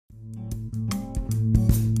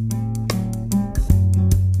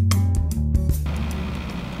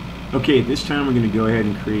Okay, at this time we're going to go ahead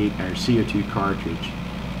and create our CO2 cartridge.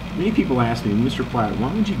 Many people ask me, Mr. Platt,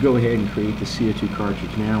 why would you go ahead and create the CO2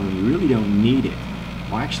 cartridge now when you really don't need it?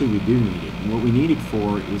 Well, actually we do need it. And what we need it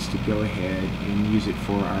for is to go ahead and use it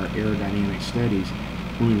for our aerodynamic studies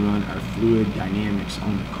when we run our fluid dynamics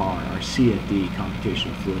on the car, our CFD,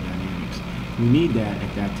 computational fluid dynamics. We need that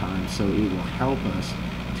at that time, so it will help us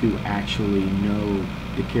to actually know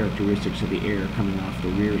the characteristics of the air coming off the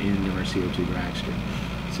rear end of our CO2 Dragster.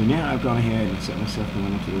 So now I've gone ahead and set myself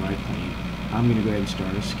going up to the right plane. I'm going to go ahead and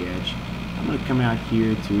start a sketch. I'm going to come out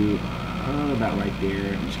here to about right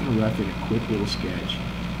there. I'm just going to rough in a quick little sketch.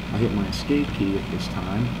 I'll hit my escape key at this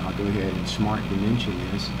time. I'll go ahead and smart dimension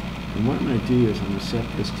this. And what I'm going to do is I'm going to set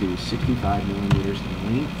this to 65 millimeters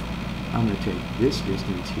in length. I'm going to take this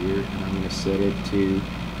distance here and I'm going to set it to,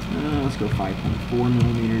 let's go 5.4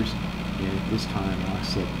 millimeters. And at this time I'll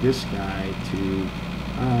set this guy to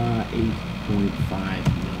 8.5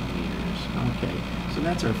 millimeters. Okay, so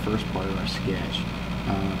that's our first part of our sketch.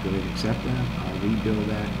 Go ahead and accept that. I'll rebuild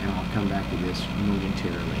that and I'll come back to this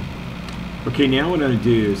momentarily. Okay, now what I'm going to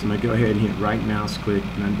do is I'm going to go ahead and hit right mouse click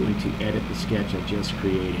and I'm going to edit the sketch I just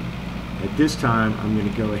created. At this time I'm going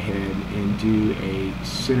to go ahead and do a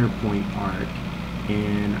center point arc,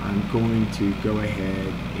 and I'm going to go ahead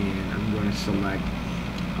and I'm going to select,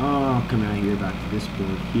 I'll come out here about to this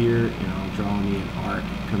point here and I'll draw me an arc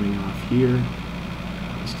coming off here.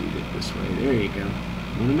 Let's do it this way. There you go.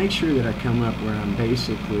 I want to make sure that I come up where I'm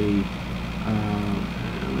basically,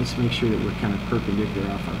 let's make sure that we're kind of perpendicular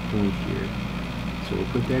off our point here. So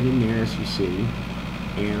we'll put that in there as you see.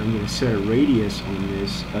 And I'm going to set a radius on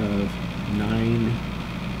this of 9.5.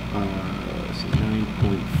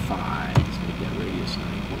 Let's make that radius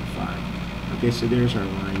 9.5. Okay, so there's our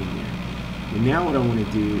line in there. And now what I want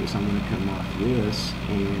to do is I'm going to come off this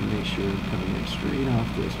and make sure I'm coming in straight off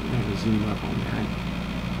this. We're going to zoom up on that.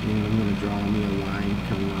 And I'm going to draw me a line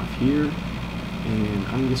coming off here. And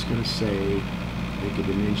I'm just going to say, make a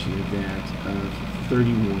dimension of that of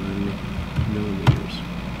 31 millimeters.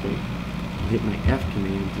 Okay. I'll hit my F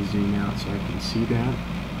command to zoom out so I can see that.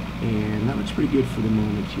 And that looks pretty good for the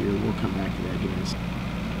moment here. We'll come back to that here in a second.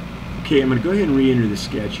 Okay, I'm going to go ahead and re-enter the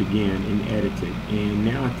sketch again and edit it. And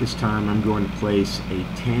now at this time I'm going to place a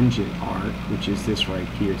tangent arc, which is this right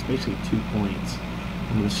here. It's basically 2 points.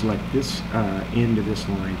 I'm going to select this end of this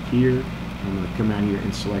line here. I'm going to come out here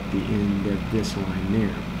and select the end of this line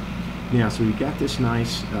there. Now, so we've got this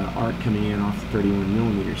nice arc coming in off the 31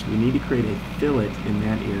 millimeters. We need to create a fillet in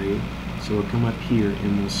that area. So we'll come up here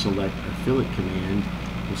and we'll select our fillet command.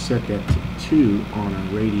 We'll set that to 2 on our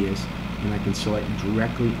radius, and I can select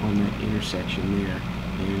directly on that intersection there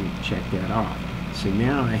and check that off. So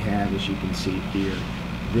now I have, as you can see here,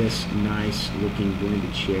 this nice looking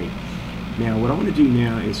blended shape. Now what I want to do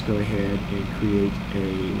now is go ahead and create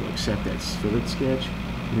we'll accept that fillet sketch.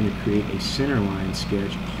 I'm going to create a center line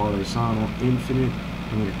sketch, horizontal, infinite.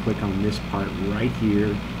 I'm going to click on this part right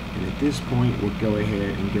here, and at this point we'll go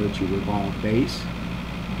ahead and go to revolve base,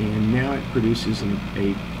 and now it produces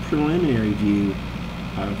a preliminary view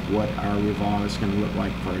of what our revolve is going to look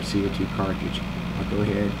like for our CO2 cartridge. I'll go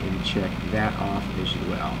ahead and check that off as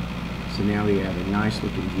well. So now we have a nice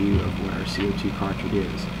looking view of what our CO2 cartridge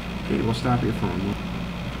is. Okay, we'll stop here for a moment.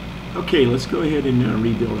 Okay, let's go ahead and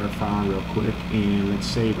rebuild our file real quick, and let's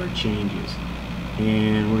save our changes.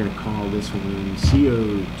 And we're going to call this one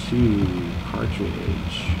CO2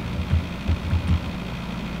 cartridge.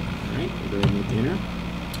 Alright, we'll go ahead and hit enter.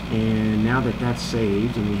 And now that that's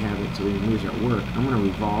saved and we have it so we can use our work, I'm going to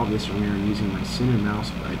revolve this around using my center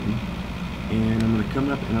mouse button. And I'm going to come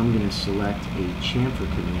up and I'm going to select a chamfer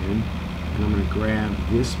command. And I'm going to grab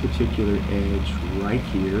this particular edge right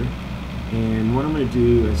here. And what I'm going to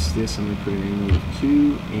do is this, I'm going to put an angle of 2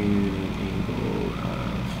 and an angle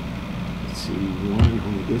of, let's see, 1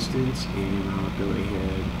 on the distance. And I'll go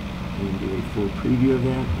ahead and do a full preview of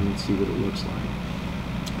that and let's see what it looks like.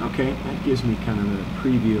 Okay, that gives me kind of a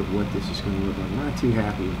preview of what this is going to look like. I'm not too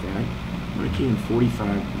happy with that. I'm going to key in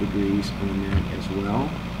 45 degrees on that as well.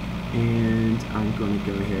 And I'm going to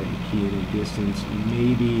go ahead and key in a distance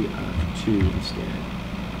maybe of 2 instead.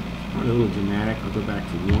 A little dramatic. I'll go back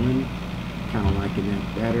to 1. Kind of liking that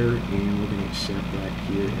better, and we're going to accept that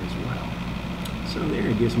here as well. So there,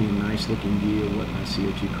 it gives me a nice looking view of what my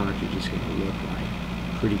CO2 cartridge is going to look like.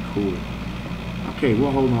 Pretty cool. Okay,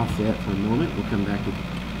 we'll hold off that for a moment. We'll come back to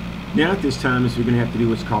now at this time is we're going to have to do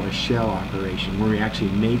what's called a shell operation, where we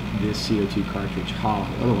actually make this CO2 cartridge hollow.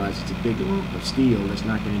 Otherwise, it's a big lump of steel that's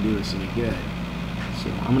not going to do us any good. So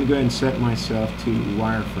I'm going to go ahead and set myself to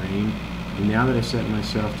wireframe. And now that I've set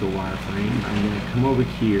myself to a wireframe, I'm going to come over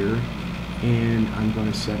here and I'm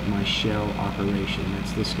going to set my shell operation.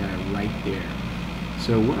 That's this guy right there.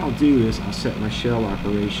 So what I'll do is I'll set my shell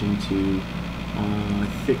operation to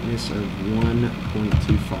thickness of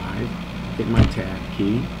 1.25, hit my tab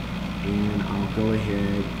key, and I'll go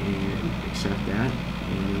ahead and accept that,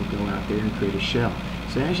 and it'll go out there and create a shell.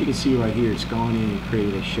 So as you can see right here, it's gone in and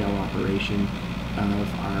created a shell operation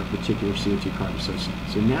of our particular CO2 cartridge system.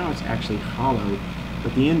 So now it's actually hollow,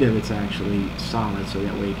 but the end of it's actually solid, so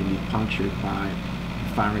that way it can be punctured by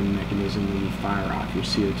the firing mechanism when you fire off your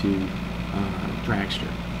CO2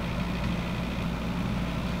 dragster.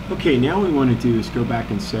 Okay, now what we want to do is go back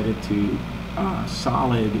and set it to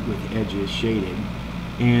solid with edges shaded.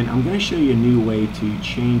 And I'm going to show you a new way to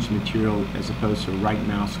change material as opposed to right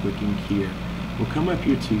mouse clicking here. We'll come up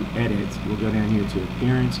here to Edit, we'll go down here to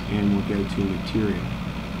Appearance, and we'll go to Material.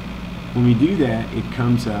 When we do that, it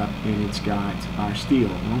comes up and it's got our steel.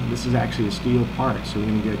 Well, this is actually a steel part, so we're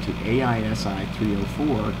going to go to AISI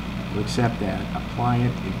 304, we'll accept that, apply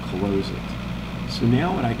it, and close it. So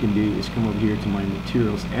now what I can do is come over here to my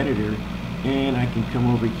Materials Editor, and I can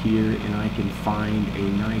come over here and I can find a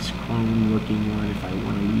nice chrome looking one if I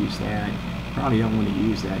want to use that. Probably don't want to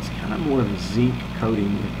use that. It's kind of more of a zinc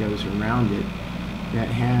coating that goes around it that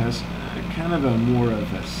has kind of a more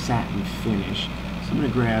of a satin finish. So I'm going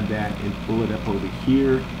to grab that and pull it up over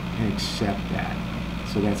here and accept that.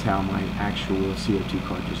 So that's how my actual CO2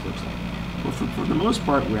 cartridge looks like. Well, for the most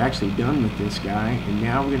part, we're actually done with this guy, and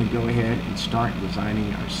now we're going to go ahead and start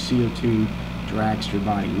designing our CO2 dragster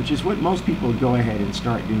body, which is what most people go ahead and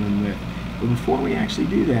start doing with. But before we actually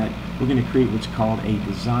do that, we're going to create what's called a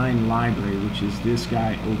design library, which is this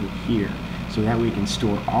guy over here. So that we can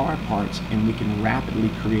store all our parts and we can rapidly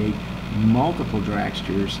create multiple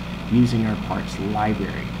dragsters using our parts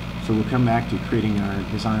library. So we'll come back to creating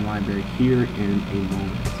our design library here in a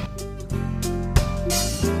moment.